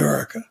 That's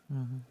America.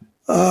 Mm-hmm.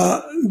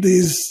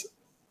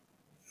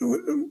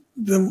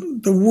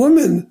 The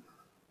woman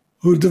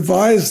who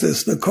devised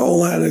this,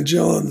 Nicole Hannah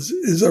Jones,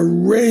 is a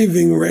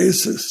raving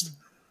racist.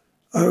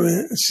 I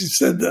mean, she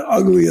said the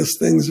ugliest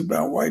things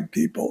about white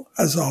people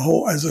as a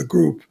whole, as a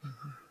group.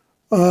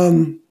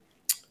 The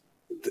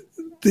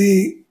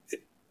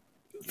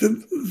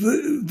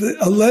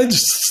alleged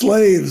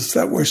slaves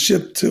that were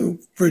shipped to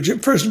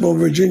Virginia, first of all,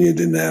 Virginia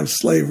didn't have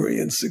slavery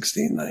in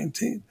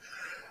 1619.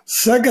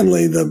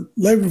 Secondly, the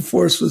labor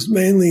force was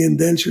mainly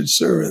indentured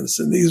servants,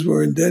 and these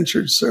were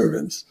indentured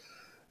servants.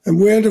 And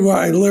where do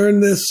I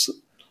learn this?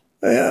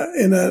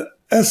 In an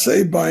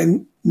essay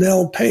by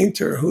Nell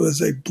Painter, who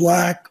is a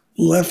Black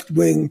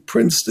left-wing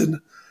Princeton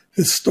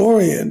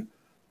historian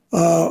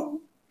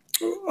and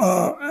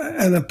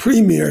a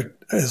premier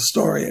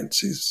historian.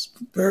 She's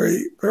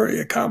very, very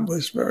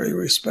accomplished, very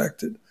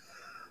respected.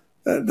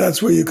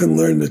 That's where you can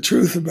learn the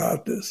truth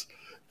about this.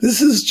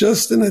 This is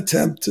just an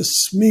attempt to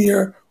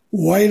smear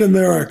white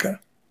America.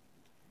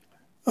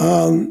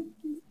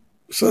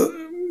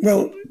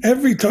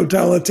 Every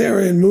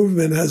totalitarian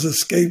movement has a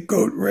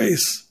scapegoat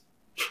race.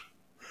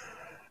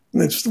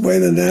 And it's the way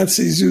the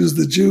Nazis used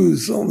the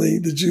Jews, only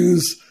the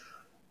Jews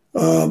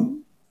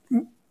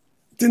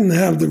didn't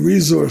have the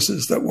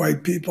resources that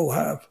white people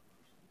have.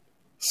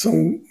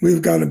 So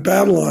we've got a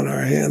battle on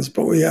our hands,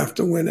 but we have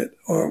to win it.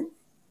 Or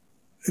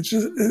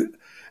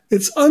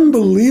it's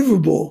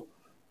unbelievable,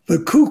 the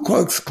Ku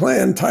Klux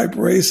Klan type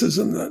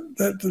racism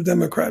that the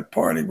Democrat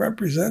Party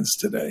represents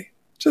today.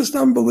 Just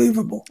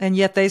unbelievable. And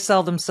yet they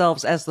sell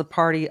themselves as the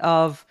party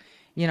of,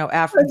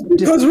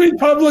 because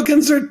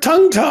Republicans are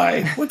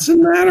tongue-tied. What's the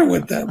matter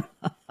with them?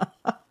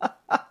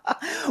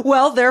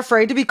 Well, they're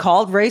afraid to be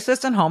called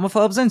racist and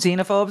homophobes and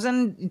xenophobes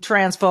and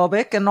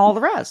transphobic and all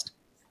the rest.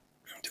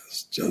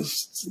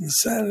 Just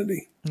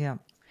insanity. Yeah.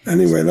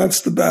 Anyway,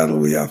 that's the battle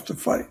we have to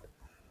fight.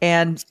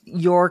 And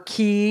your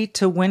key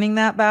to winning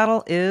that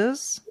battle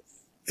is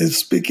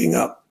speaking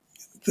up.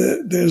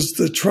 There's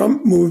the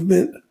Trump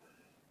movement,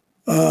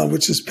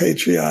 which is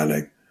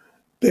patriotic.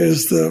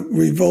 There's the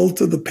revolt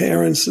of the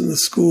parents in the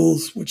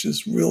schools, which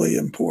is really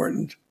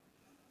important.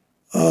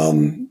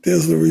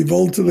 There's the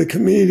revolt of the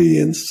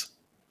comedians,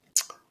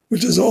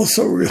 which is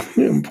also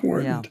really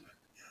important.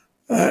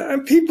 Yeah.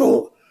 And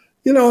people,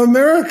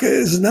 America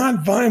is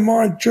not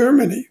Weimar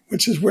Germany,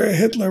 which is where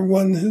Hitler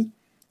won.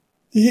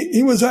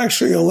 He was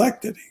actually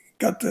elected. He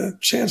got the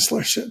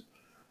chancellorship.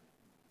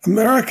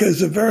 America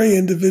is a very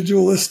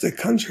individualistic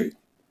country.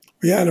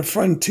 We had a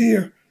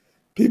frontier.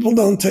 People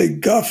don't take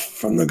guff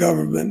from the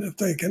government if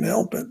they can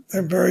help it.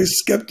 They're very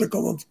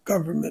skeptical of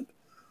government.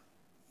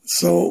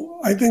 So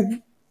I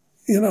think,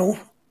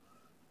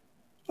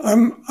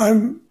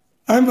 I'm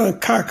I'm a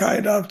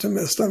cockeyed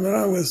optimist. I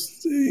mean,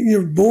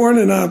 you're born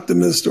an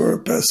optimist or a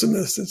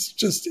pessimist. It's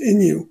just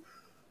in you.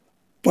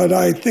 But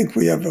I think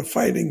we have a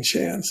fighting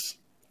chance.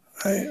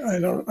 I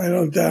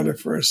don't doubt it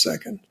for a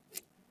second.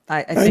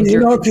 I and think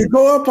if you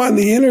go up on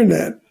the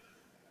internet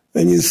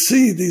and you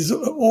see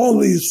all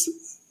these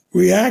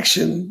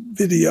reaction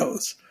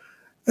videos,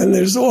 and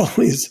there's all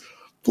these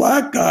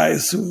black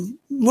guys who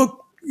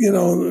look,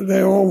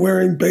 they're all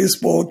wearing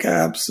baseball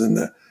caps,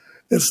 and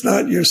it's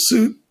not your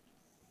suit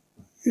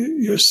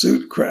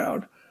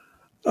crowd.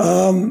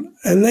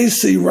 And they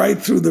see right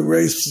through the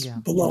race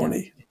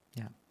baloney,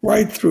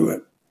 right through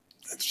it.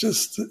 It's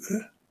just,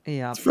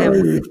 it's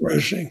very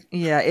refreshing.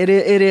 Yeah, it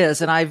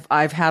is. And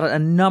I've had a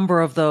number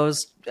of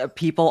those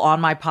people on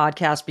my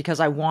podcast because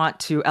I want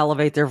to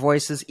elevate their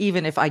voices.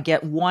 Even if I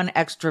get one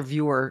extra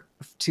viewer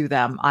to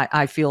them,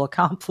 I feel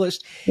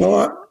accomplished.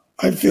 Well,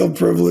 I feel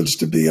privileged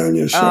to be on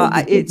your show.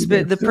 It's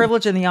been the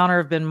privilege and the honor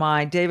have been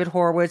mine. David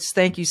Horowitz,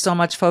 thank you so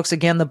much, folks.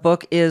 Again, the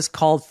book is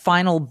called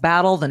Final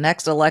Battle. The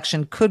Next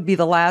Election Could Be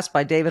the Last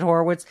by David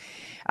Horowitz.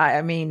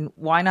 I mean,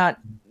 why not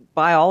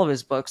buy all of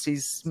his books? He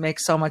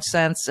makes so much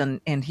sense,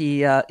 and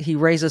he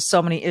raises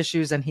so many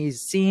issues, and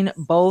he's seen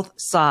both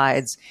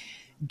sides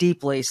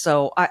deeply.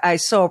 So I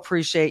so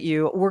appreciate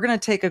you. We're going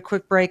to take a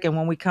quick break, and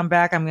when we come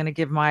back, I'm going to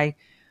give my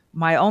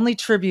only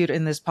tribute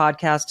in this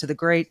podcast to the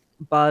great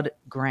Bud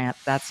Grant.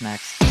 That's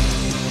next.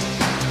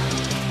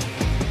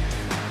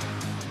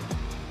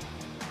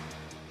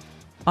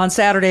 On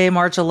Saturday,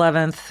 March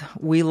 11th,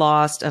 we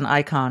lost an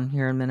icon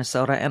here in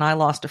Minnesota, and I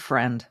lost a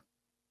friend.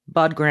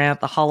 Bud Grant,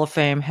 the Hall of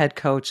Fame head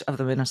coach of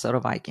the Minnesota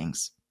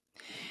Vikings.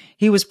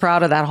 He was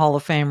proud of that Hall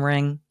of Fame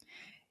ring.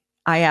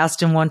 I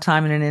asked him one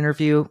time in an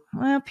interview,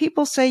 well,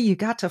 people say you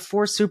got to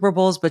 4 Super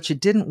Bowls, but you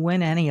didn't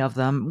win any of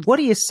them. What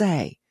do you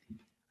say?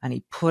 And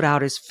he put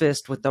out his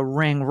fist with the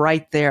ring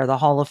right there, the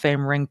Hall of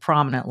Fame ring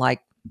prominent,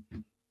 like,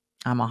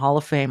 I'm a Hall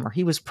of Famer.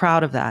 He was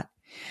proud of that.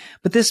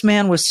 But this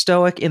man was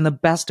stoic in the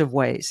best of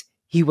ways.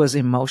 He was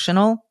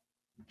emotional.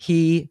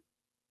 He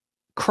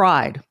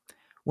cried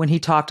when he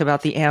talked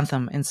about the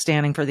anthem and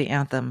standing for the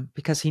anthem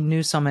because he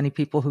knew so many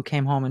people who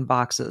came home in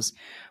boxes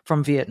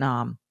from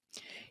Vietnam.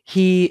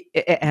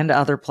 And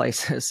other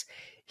places.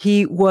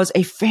 He was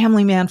a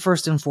family man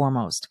first and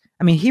foremost.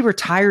 I mean, he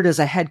retired as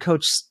a head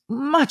coach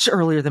much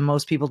earlier than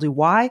most people do.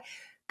 Why?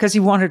 Because he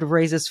wanted to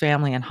raise his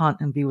family and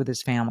hunt and be with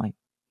his family.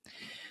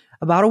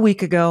 About a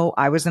week ago,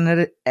 I was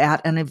at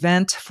an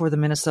event for the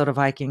Minnesota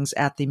Vikings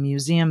at the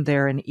museum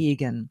there in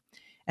Eagan.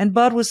 And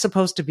Bud was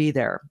supposed to be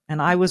there.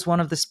 And I was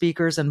one of the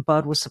speakers, and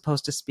Bud was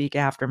supposed to speak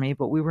after me.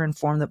 But we were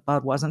informed that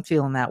Bud wasn't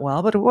feeling that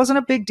well. But it wasn't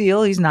a big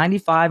deal. He's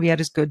 95. He had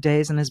his good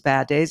days and his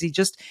bad days. He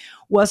just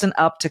wasn't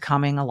up to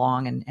coming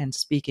along and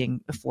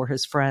speaking for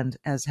his friend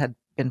as had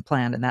been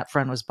planned. And that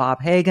friend was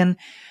Bob Hagan,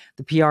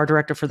 the PR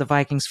director for the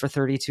Vikings for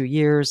 32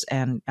 years,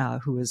 and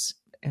who is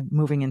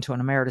moving into an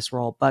emeritus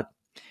role. But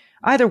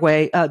either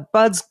way,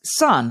 Bud's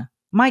son,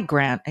 Mike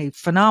Grant, a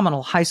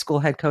phenomenal high school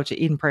head coach at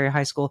Eden Prairie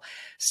High School,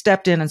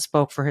 stepped in and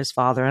spoke for his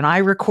father. And I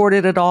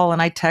recorded it all,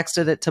 and I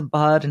texted it to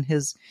Bud and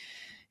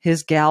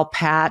his gal,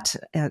 Pat,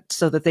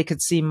 so that they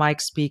could see Mike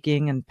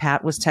speaking. And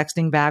Pat was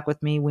texting back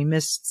with me, we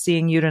missed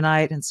seeing you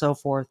tonight, and so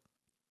forth.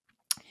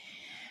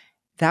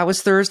 That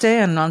was Thursday,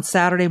 and on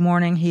Saturday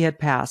morning, he had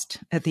passed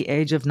at the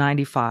age of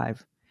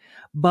 95.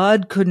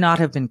 Bud could not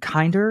have been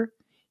kinder.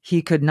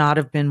 He could not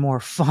have been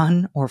more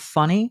fun or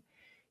funny.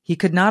 He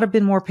could not have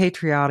been more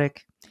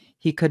patriotic.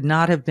 He could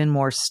not have been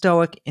more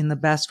stoic in the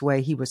best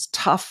way. He was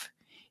tough.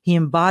 He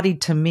embodied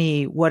to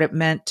me what it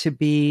meant to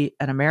be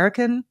an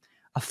American,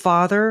 a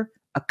father,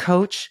 a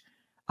coach,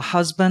 a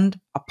husband,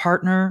 a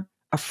partner,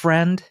 a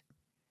friend.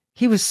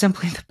 He was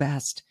simply the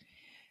best.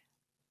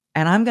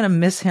 And I'm going to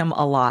miss him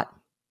a lot.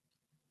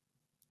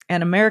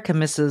 And America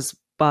misses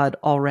Bud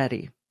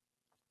already.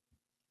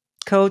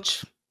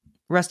 Coach,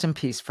 rest in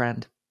peace,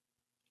 friend.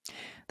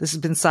 This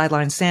has been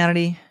Sideline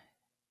Sanity.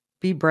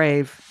 Be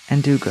brave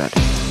and do good.